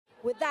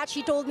With that,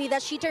 she told me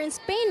that she turns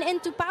pain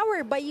into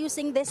power by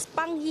using this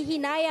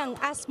panghihinayang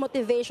as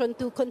motivation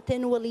to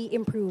continually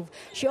improve.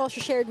 She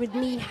also shared with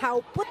me how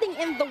putting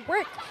in the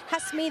work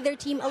has made their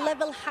team a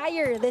level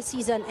higher this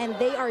season, and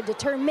they are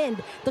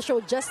determined to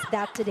show just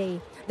that today.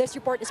 This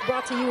report is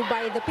brought to you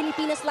by the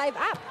Pilipinas Live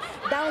app.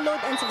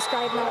 Download and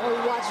subscribe now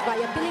or watch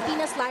via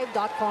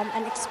PilipinasLive.com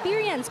and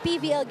experience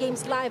PVL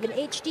games live in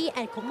HD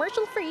and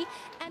commercial-free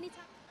anytime.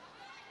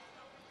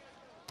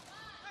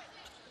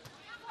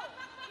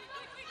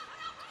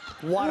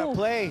 What a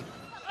play.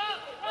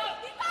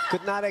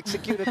 Could not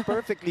execute it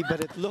perfectly,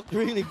 but it looked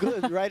really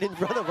good right in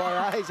front of our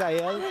eyes,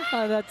 AL.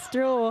 Oh, that's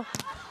true.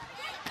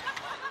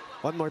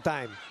 One more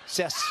time.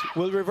 Cess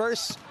will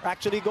reverse,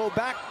 actually go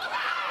back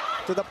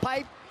to the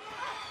pipe.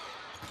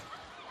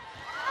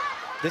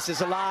 This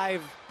is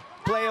alive,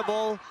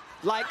 playable,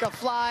 like a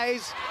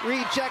flies,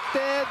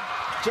 rejected.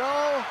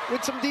 Joe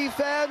with some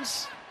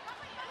defense.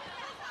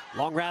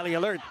 Long rally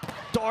alert.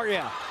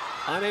 Doria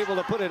unable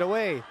to put it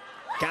away.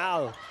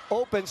 Cal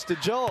opens to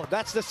Joe.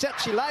 That's the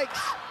set she likes.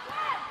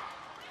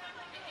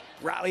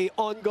 Rally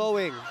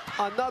ongoing.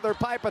 Another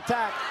pipe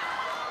attack.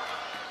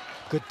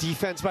 Good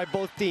defense by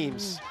both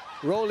teams.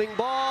 Rolling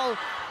ball.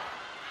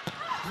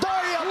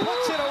 Doria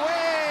puts it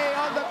away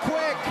on the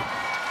quick.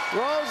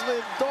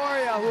 Roselyn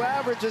Doria, who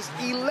averages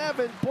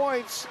 11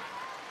 points,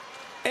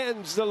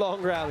 ends the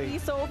long rally.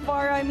 So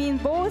far, I mean,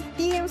 both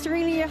teams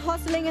really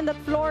hustling in the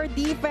floor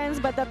defense,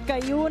 but that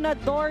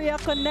Cayuna-Doria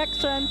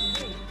connection.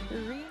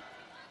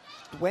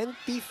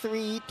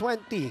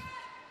 23-20.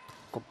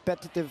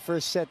 Competitive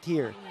first set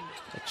here.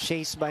 A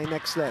chase by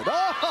Nxled.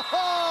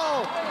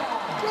 Oh!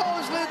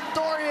 Roselyn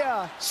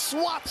Doria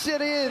swats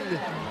it in.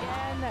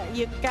 Again,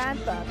 you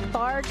can't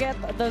target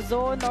the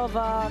zone of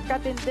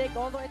Katindig,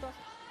 although it was...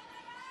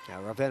 Yeah,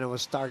 Ravenna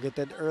was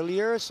targeted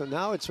earlier, so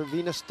now it's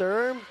Ravina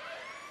Sturm.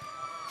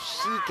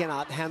 She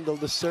cannot handle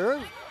the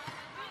serve.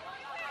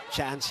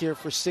 Chance here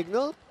for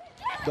Cignal.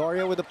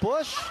 Doria with a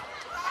push.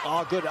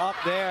 Oh, good up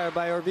there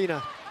by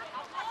Orvina.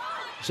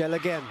 Gel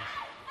again.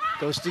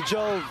 Goes to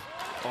Jove.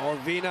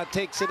 Orvina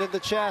takes it in the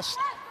chest.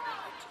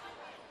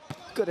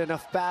 Good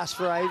enough pass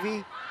for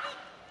Ivy.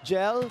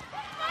 Gel.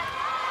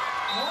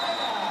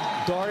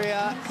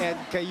 Doria and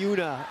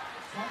Cayuna.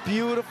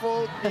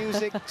 Beautiful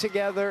music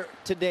together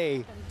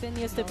today.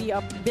 Continues to be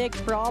a big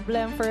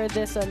problem for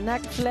this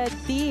Nxled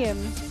team.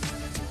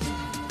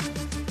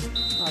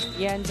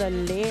 Atienza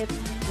late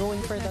going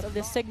for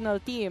the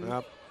Cignal team.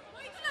 Yep.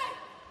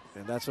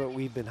 And that's what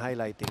we've been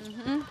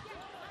highlighting.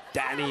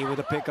 Danny with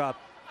a pickup.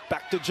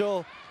 Back to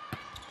Joe.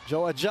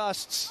 Joe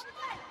adjusts.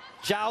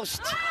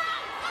 Joust.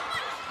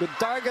 Good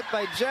target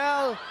by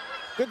Gel.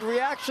 Good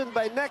reaction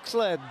by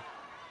Nxled.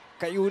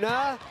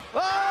 Cayuna.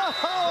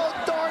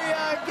 Oh,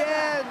 Doria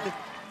again.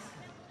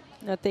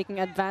 Now taking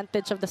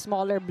advantage of the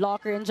smaller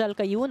blocker in Gel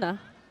Cayuna.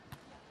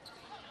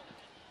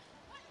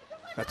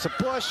 That's a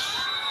push,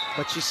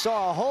 but she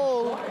saw a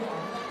hole.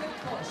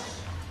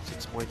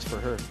 6 points for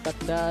her. But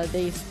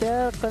they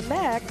still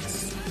connect.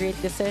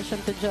 Great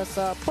decision to just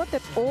put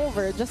it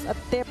over. Just a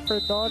tip for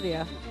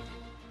Doria.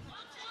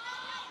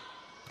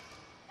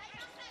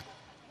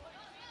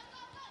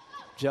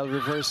 Gel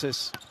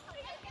reverses.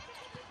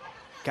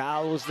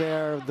 Cal was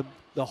there,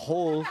 the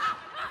hole.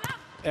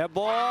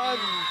 Ebon!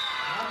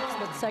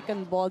 That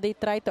second ball, they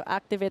tried to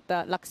activate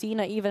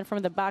Laxina even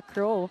from the back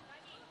row.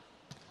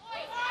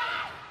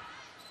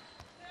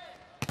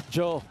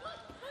 Joe.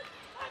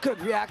 Good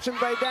reaction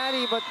by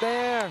Danny, but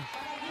there.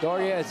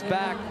 Doria is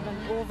back.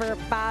 An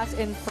overpass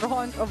in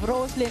front of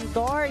Roselyn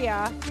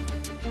Doria.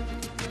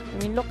 I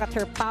mean, look at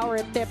her power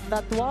tip,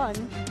 that one.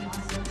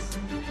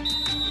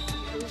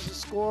 Here's the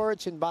score.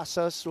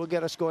 Chinbasas will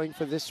get us going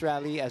for this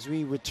rally as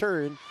we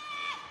return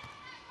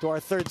to our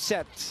third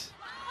set.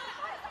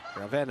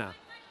 Ravenna.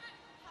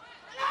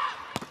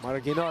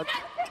 Maraginot.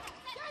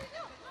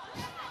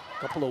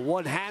 Couple of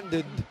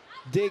one-handed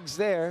digs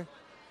there.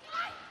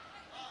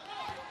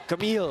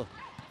 Camille.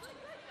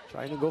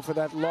 Trying to go for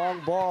that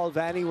long ball.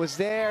 Vanny was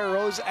there.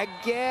 Rose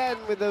again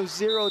with those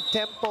zero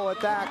tempo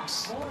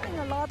attacks.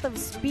 A lot of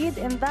speed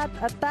in that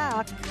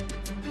attack.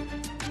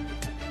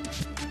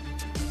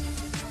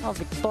 Oh,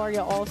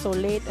 Victoria also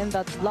late in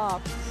that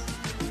block.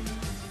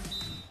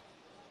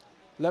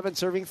 11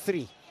 serving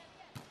 3.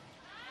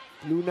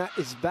 Luna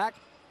is back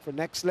for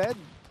Nxled.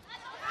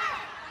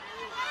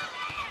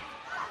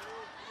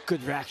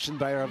 Good reaction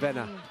by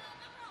Ravenna.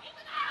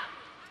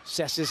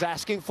 Cess is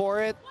asking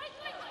for it.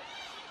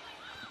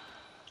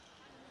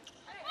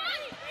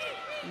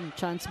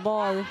 Chance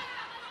ball.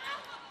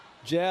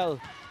 Gel.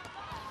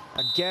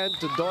 Again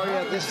to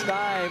Doria this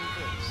time.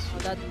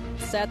 That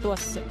set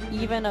was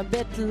even a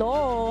bit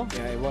low.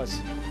 Yeah, it was.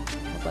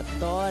 But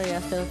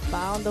Doria still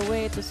found a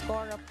way to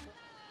score up.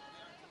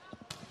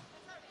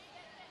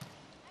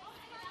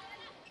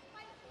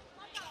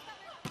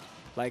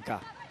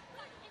 Laika.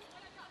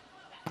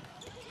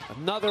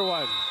 Another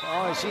one.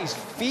 Oh, she's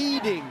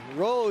feeding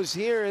Rose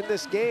here in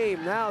this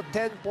game. Now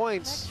 10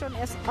 points.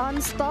 Is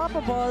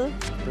unstoppable.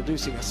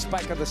 Producing a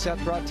spike of the set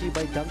brought to you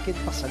by Dunkin'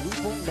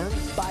 Pasalubong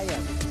ng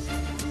Bayan.